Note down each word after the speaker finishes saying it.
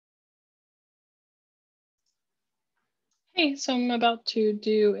Okay, so I'm about to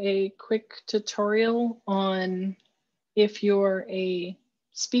do a quick tutorial on if you're a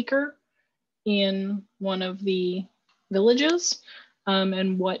speaker in one of the villages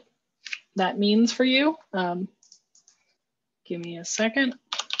and what that means for you. Give me a second.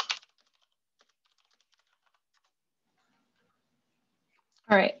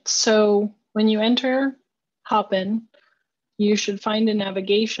 All right, so when you enter Hopin, you should find a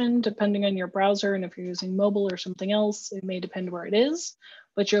navigation depending on your browser, and if you're using mobile or something else, it may depend where it is,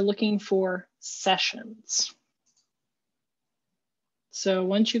 but you're looking for sessions. So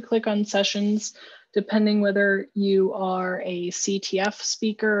once you click on sessions, depending whether you are a CTF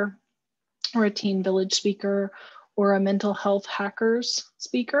speaker or a Teen Village speaker or a mental health hackers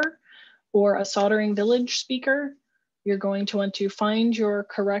speaker or a soldering village speaker, you're going to want to find your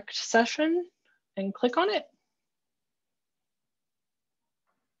correct session and click on it.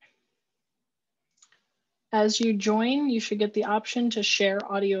 As you join, you should get the option to share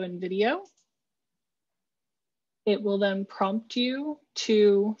audio and video. It will then prompt you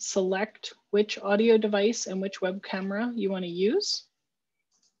to select which audio device and which web camera you want to use.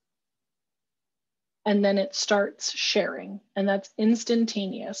 And then it starts sharing, and that's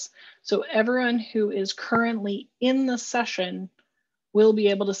instantaneous. So everyone who is currently in the session will be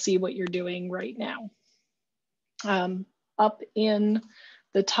able to see what you're doing right now. Up in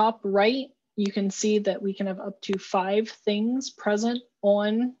the top right, you can see that we can have up to 5 things present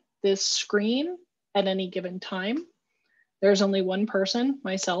on this screen at any given time. There's only one person,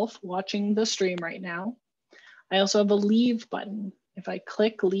 myself, watching the stream right now. I also have a leave button. If I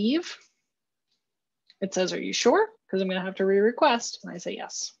click leave, it says, "Are you sure?" Because I'm going to have to re-request, and I say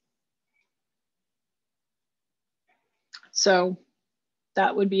yes. So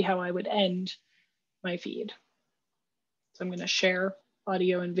that would be how I would end my feed. So I'm going to share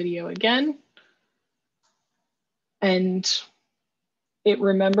audio and video again. And it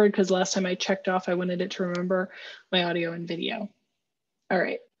remembered, because last time I checked off, I wanted it to remember my audio and video. All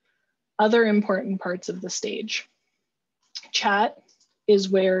right, other important parts of the stage. Chat is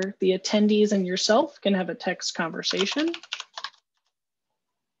where the attendees and yourself can have a text conversation.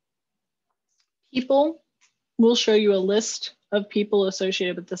 People will show you a list of people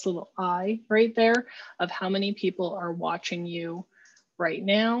associated with this little eye right there of how many people are watching you right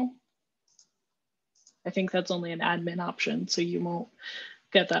now. I think that's only an admin option, so you won't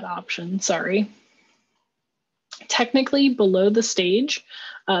get that option, sorry. Technically, below the stage,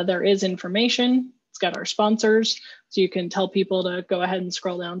 there is information. It's got our sponsors, so you can tell people to go ahead and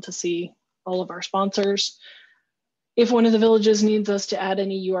scroll down to see all of our sponsors. If one of the villages needs us to add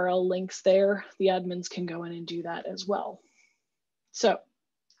any URL links there, the admins can go in and do that as well. So,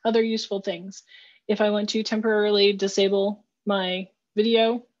 other useful things. If I want to temporarily disable my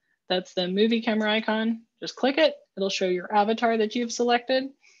video, that's the movie camera icon. Just click it. It'll show your avatar that you've selected.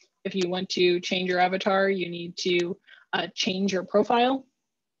 If you want to change your avatar, you need to change your profile.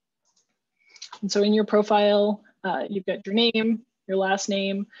 And so in your profile, you've got your name, your last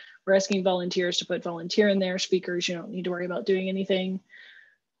name. We're asking volunteers to put volunteer in there. Speakers, you don't need to worry about doing anything.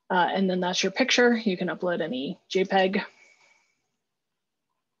 And then that's your picture. You can upload any JPEG.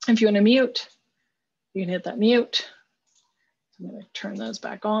 If you want to mute, you can hit that mute. I'm going to turn those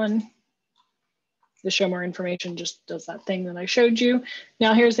back on. The show more information just does that thing that I showed you.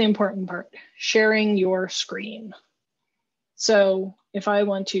 Now here's the important part, sharing your screen. So if I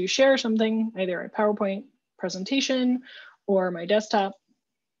want to share something, either a PowerPoint presentation or my desktop,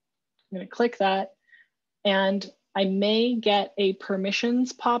 I'm going to click that, and I may get a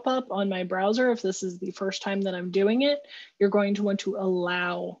permissions pop-up on my browser if this is the first time that I'm doing it. You're going to want to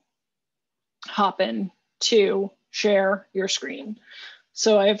allow Hopin to share your screen.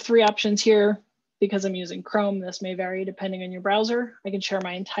 So I have 3 options here. Because I'm using Chrome, this may vary depending on your browser. I can share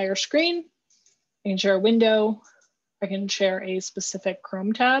my entire screen. I can share a window. I can share a specific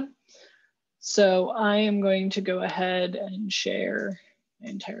Chrome tab. So I am going to go ahead and share my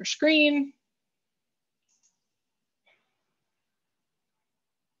entire screen.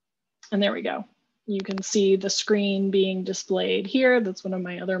 And there we go. You can see the screen being displayed here. That's one of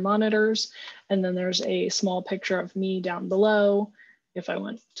my other monitors. And then there's a small picture of me down below. If I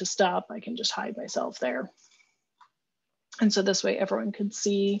want to stop, I can just hide myself there. And so this way everyone can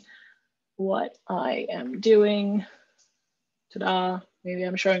see what I am doing. Ta-da, maybe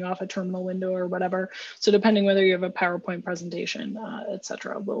I'm showing off a terminal window or whatever. So depending whether you have a PowerPoint presentation,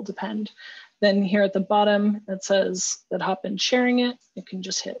 etc., will depend. Then here at the bottom, it says that Hopin's sharing it. You can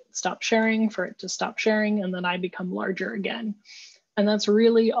just hit stop sharing for it to stop sharing, and then I become larger again. And that's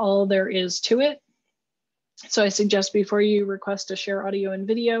really all there is to it. So I suggest before you request to share audio and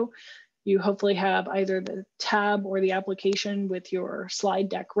video, You hopefully have either the tab or the application with your slide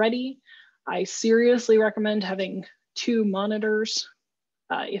deck ready. I seriously recommend having 2 monitors,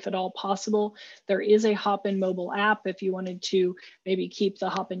 if at all possible. There is a Hopin mobile app if you wanted to maybe keep the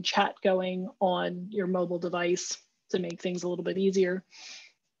Hopin chat going on your mobile device to make things a little bit easier.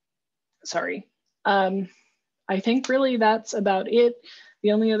 Sorry. I think really that's about it.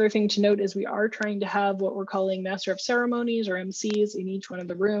 The only other thing to note is we are trying to have what we're calling Master of Ceremonies or MCs in each one of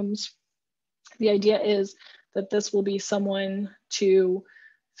the rooms. The idea is that this will be someone to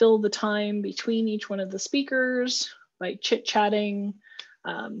fill the time between each one of the speakers by chit-chatting,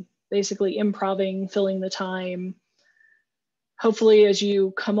 basically improving, filling the time. Hopefully, as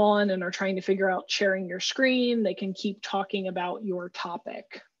you come on and are trying to figure out sharing your screen, they can keep talking about your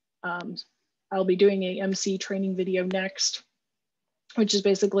topic. I'll be doing a MC training video next, which is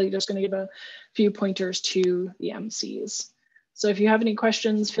basically just going to give a few pointers to the MCs. So if you have any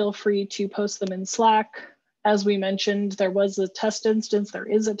questions, feel free to post them in Slack. As we mentioned, there was a test instance, there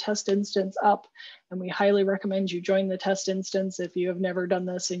is a test instance up, and we highly recommend you join the test instance if you have never done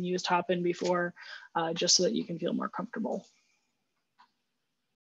this and used Hopin before, just so that you can feel more comfortable.